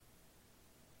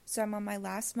So I'm on my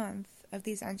last month of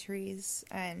these entries,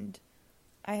 and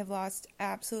I have lost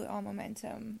absolute all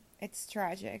momentum. It's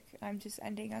tragic. I'm just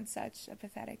ending on such a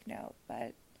pathetic note,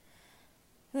 but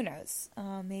who knows?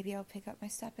 Maybe I'll pick up my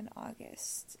step in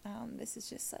August. This is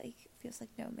just like, feels like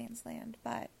no man's land,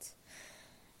 but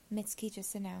Mitski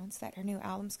just announced that her new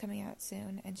album's coming out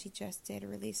soon, and she just did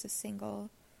release a single,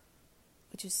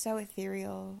 which is so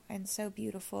ethereal and so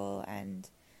beautiful. And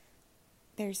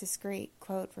there's this great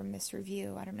quote from this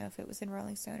review. I don't know if it was in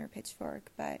Rolling Stone or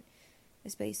Pitchfork, but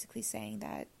it's basically saying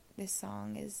that this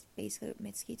song is basically what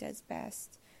Mitski does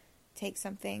best. Take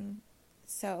something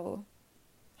so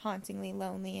hauntingly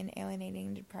lonely and alienating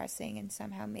and depressing and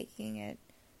somehow making it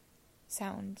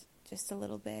sound just a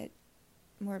little bit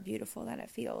more beautiful than it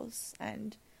feels.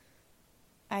 And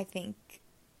I think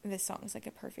this song is like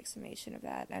a perfect summation of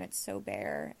that, and it's so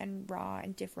bare and raw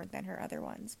and different than her other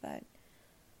ones, but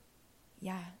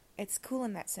yeah, it's cool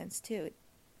in that sense too,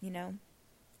 you know,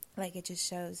 like it just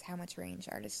shows how much range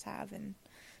artists have, and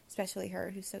especially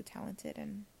her, who's so talented.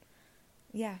 And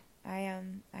yeah, I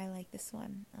like this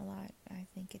one a lot. I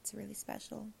think it's really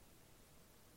special.